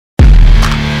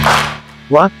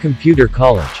Rock Computer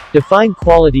College. Define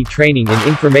quality training in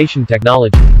information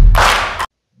technology.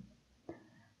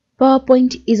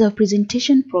 PowerPoint is a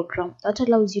presentation program that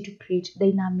allows you to create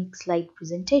dynamic slide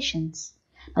presentations.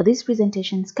 Now, these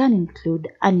presentations can include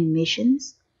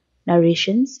animations,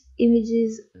 narrations,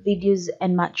 images, videos,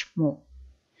 and much more.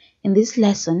 In this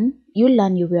lesson, you'll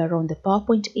learn your way around the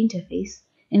PowerPoint interface,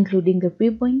 including the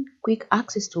ribbon, quick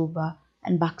access toolbar,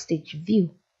 and Backstage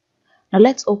View. Now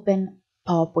let's open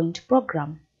PowerPoint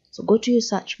program. So go to your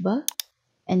search bar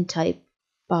and type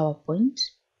PowerPoint.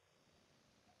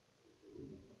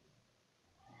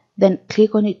 Then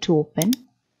click on it to open.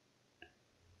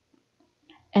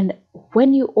 And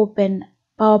when you open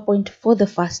PowerPoint for the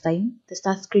first time, the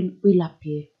start screen will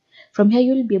appear. From here,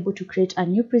 you'll be able to create a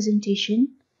new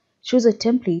presentation, choose a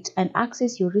template, and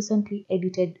access your recently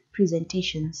edited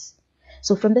presentations.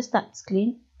 So from the start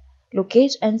screen,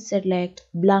 locate and select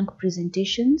blank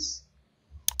presentations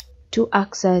to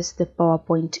access the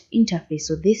PowerPoint interface.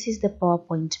 So this is the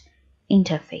PowerPoint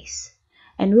interface.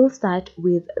 And we'll start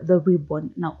with the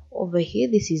ribbon. Now over here,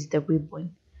 this is the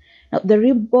ribbon. Now the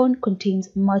ribbon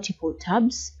contains multiple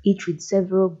tabs, each with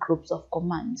several groups of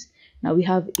commands. Now we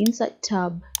have Insert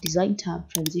tab, Design tab,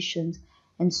 Transitions,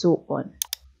 and so on.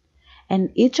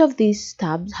 And each of these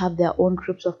tabs have their own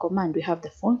groups of command. We have the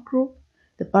font group,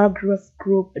 the paragraph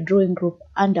group, drawing group,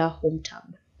 and our home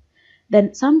tab.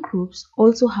 Then some groups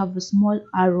also have a small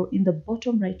arrow in the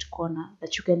bottom right corner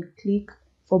that you can click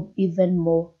for even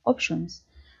more options,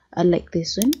 like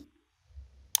this one.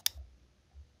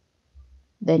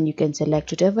 Then you can select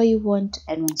whatever you want,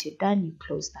 and once you're done, you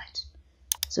close that.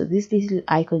 So these little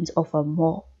icons offer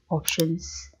more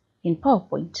options in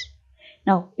PowerPoint.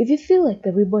 Now, if you feel like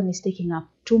the ribbon is taking up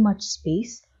too much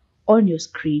space on your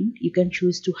screen, you can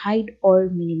choose to hide or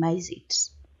minimize it.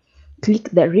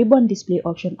 Click the ribbon display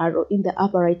option arrow in the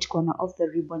upper right corner of the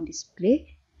ribbon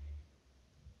display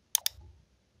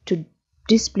to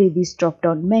display this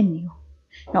drop-down menu.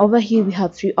 Now over here we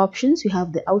have three options. We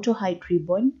have the auto hide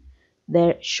ribbon,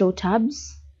 the show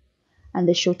tabs, and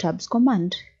the show tabs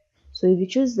command. So if you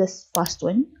choose this first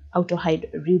one, auto hide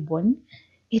ribbon,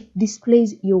 it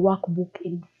displays your workbook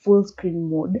in full screen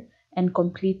mode and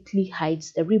completely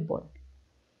hides the ribbon.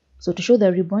 So to show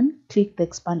the ribbon, click the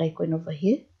expand icon over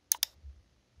here,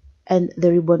 and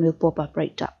the ribbon will pop up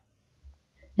right up.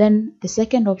 Then the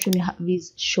second option you have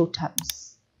is show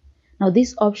tabs. Now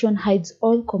this option hides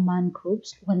all command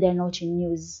groups when they're not in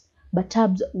use, but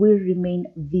tabs will remain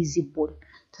visible,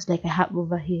 just like I have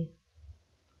over here.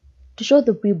 To show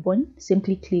the ribbon,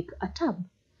 simply click a tab.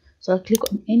 So I'll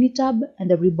click on any tab and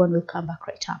the ribbon will come back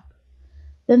right up.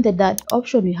 Then the third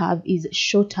option we have is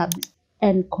show tabs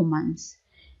and commands.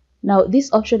 Now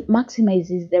this option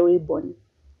maximizes the ribbon.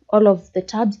 All of the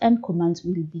tabs and commands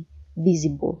will be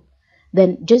visible.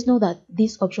 Then just know that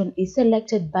this option is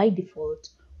selected by default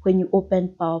when you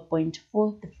open PowerPoint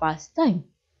for the first time.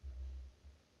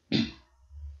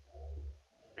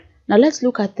 Now let's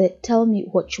look at the tell me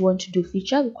what you want to do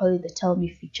feature. We call it the tell me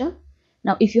feature.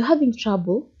 Now if you're having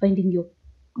trouble finding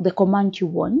the command you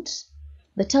want,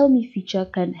 the tell me feature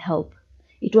can help.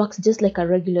 It works just like a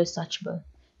regular search bar.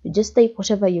 You just type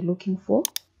whatever you're looking for.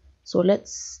 So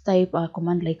let's type a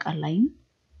command like align.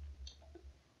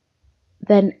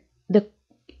 Then the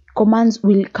commands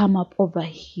will come up over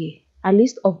here. A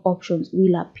list of options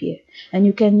will appear, and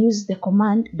you can use the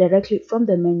command directly from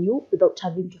the menu without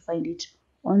having to find it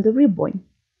on the ribbon.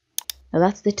 Now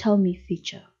that's the tell me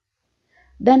feature.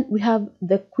 Then we have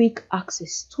the quick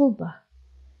access toolbar.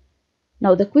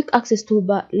 Now the quick access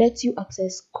toolbar lets you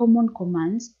access common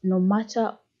commands no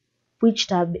matter which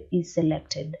tab is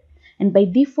selected. And by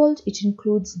default, it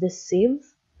includes the save,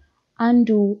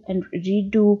 undo, and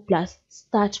redo plus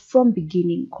start from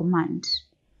beginning command.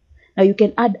 Now you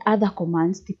can add other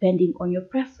commands depending on your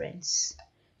preference.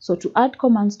 So to add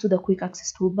commands to the quick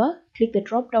access toolbar, click the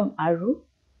drop down arrow,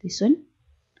 this one.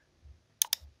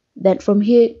 Then from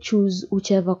here, choose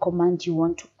whichever command you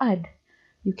want to add.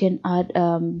 You can add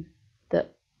the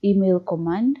email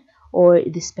command or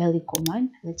the spelling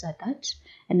command. Let's add that.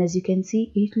 And as you can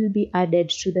see, it will be added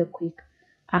to the quick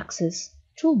access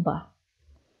toolbar.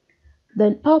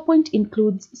 Then PowerPoint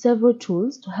includes several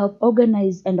tools to help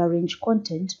organize and arrange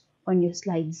content on your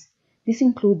slides. These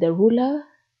include the ruler,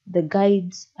 the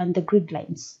guides, and the grid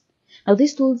lines. Now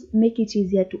these tools make it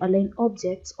easier to align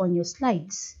objects on your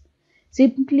slides.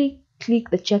 Simply click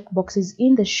the checkboxes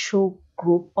in the show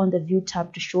group on the view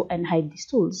tab to show and hide these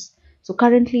tools. So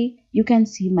currently you can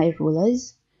see my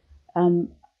rulers.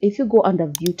 If you go under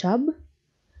view tab,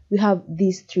 we have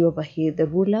these three over here: the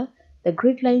ruler, the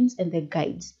grid lines, and the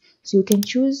guides. So you can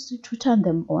choose to turn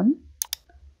them on.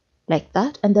 like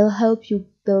that, and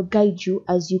they'll guide you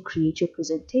as you create your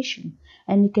presentation.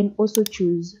 And you can also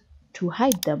choose to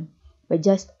hide them by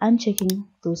just unchecking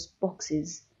those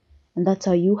boxes, and that's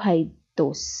how you hide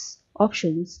those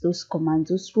options, those commands,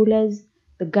 those rulers,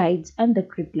 the guides, and the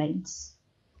grid lines.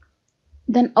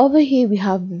 Then over here we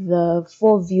have the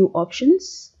 4 view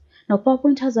options. Now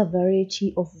PowerPoint has a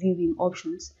variety of viewing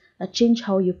options that change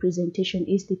how your presentation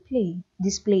is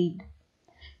displayed.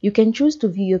 You can choose to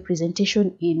view your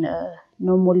presentation in a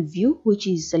normal view, which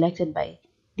is selected by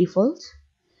default,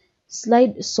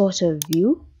 slide sorter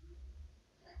view,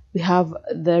 we have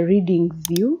the reading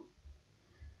view,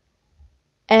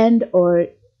 and or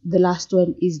the last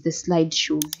one is the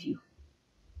slideshow view.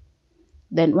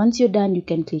 Then once you're done, you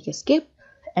can click escape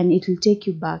and it will take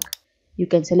you back. You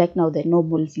can select now the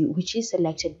normal view, which is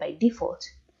selected by default.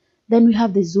 Then we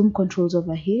have the zoom controls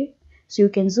over here, so you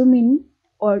can zoom in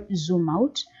or zoom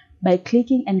out by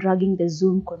clicking and dragging the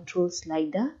zoom control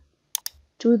slider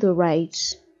to the right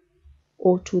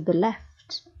or to the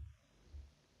left.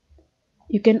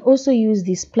 You can also use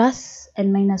these plus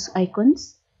and minus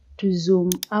icons to zoom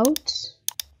out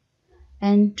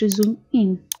and to zoom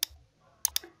in.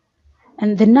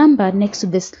 And the number next to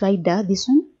the slider, this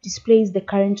one, displays the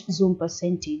current zoom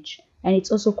percentage, and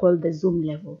it's also called the zoom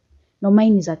level. Now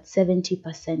mine is at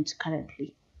 70%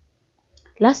 currently.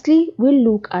 Lastly, we'll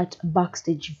look at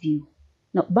Backstage View.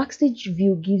 Now Backstage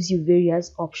View gives you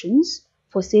various options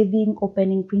for saving,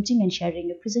 opening, printing, and sharing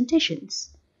your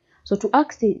presentations. So to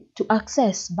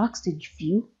access Backstage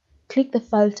View, click the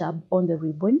File tab on the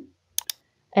ribbon,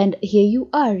 and here you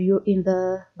are, you're in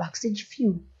the Backstage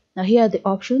View. Now here are the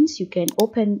options. You can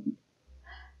open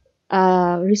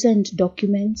recent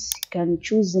documents, you can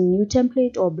choose a new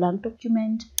template or blank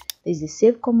document. There's the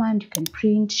save command, you can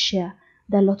print, share.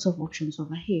 There are lots of options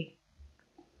over here.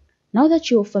 Now that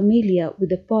you're familiar with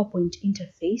the PowerPoint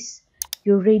interface,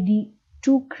 you're ready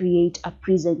to create a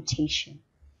presentation.